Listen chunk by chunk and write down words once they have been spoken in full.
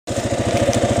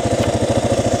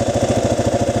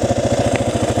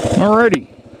Alrighty,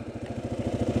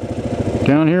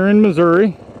 down here in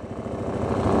Missouri,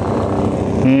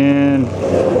 and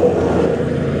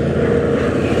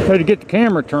had to get the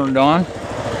camera turned on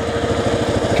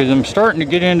because I'm starting to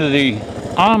get into the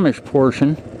Amish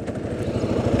portion.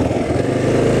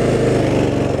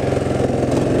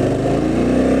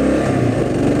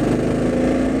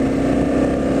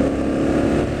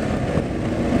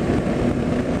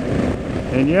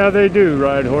 And yeah, they do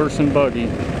ride horse and buggy.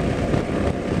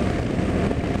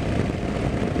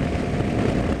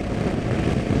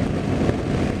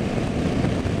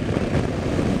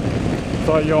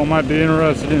 Thought y'all might be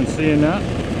interested in seeing that.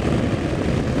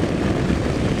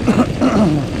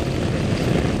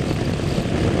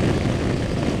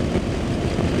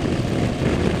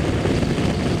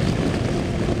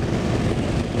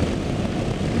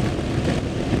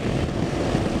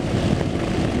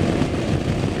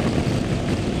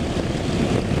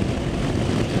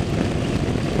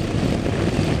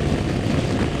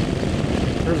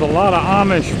 There's a lot of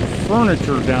Amish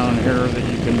furniture down here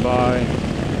that you can buy.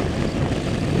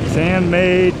 It's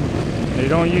handmade. They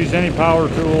don't use any power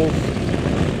tools.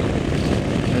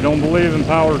 They don't believe in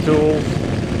power tools.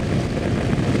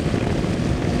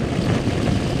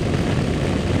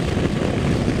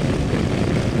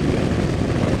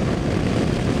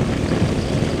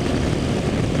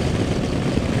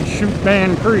 Shoot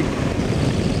Man Creek.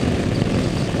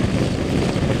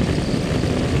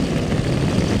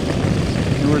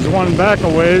 There was one back a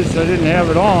ways. I didn't have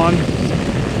it on.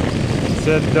 It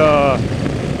said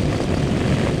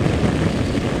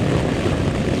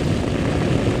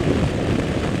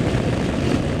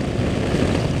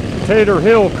Tater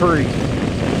Hill Creek.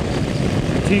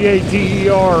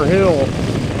 T-A-T-E-R Hill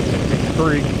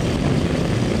Creek.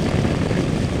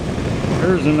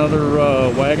 There's another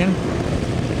wagon.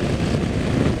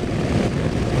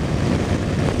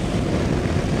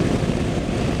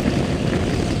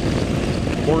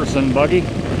 Horse and buggy.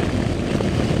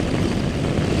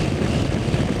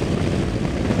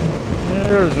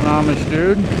 There's an Amish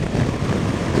dude.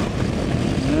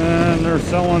 And they're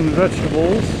selling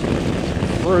vegetables,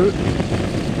 fruit.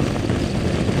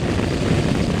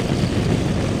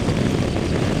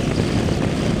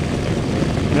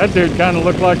 That dude kind of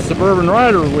looked like a suburban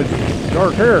rider with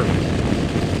dark hair.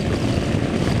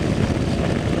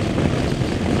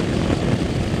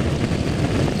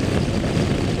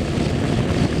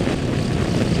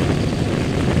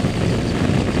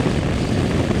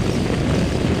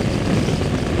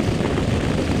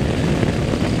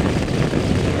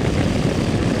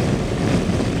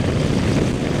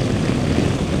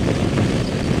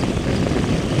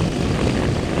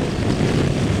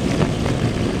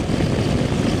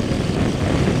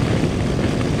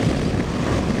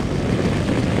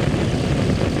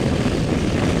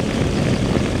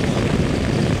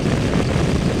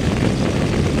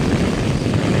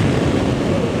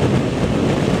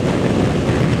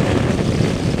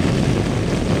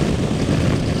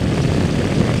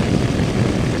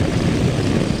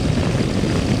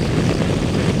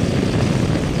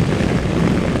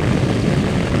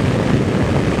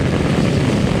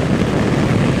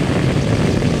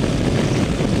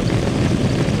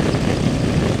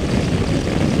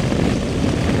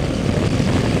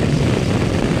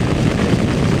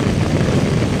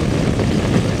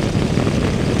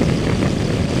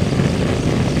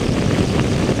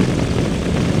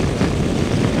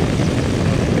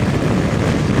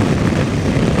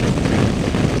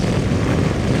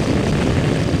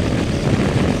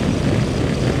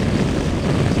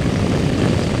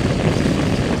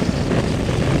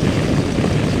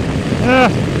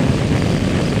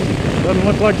 Doesn't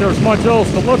look like there's much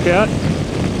else to look at.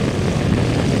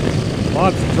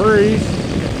 Lots of trees.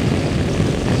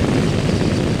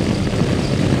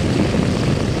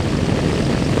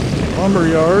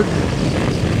 Lumberyard.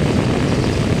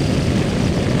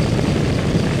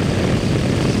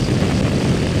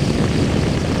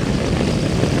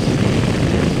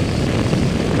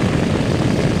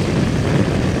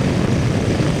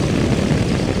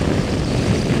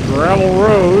 Gravel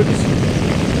roads.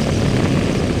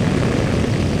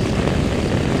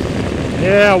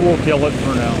 Yeah, we'll kill it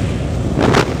for now.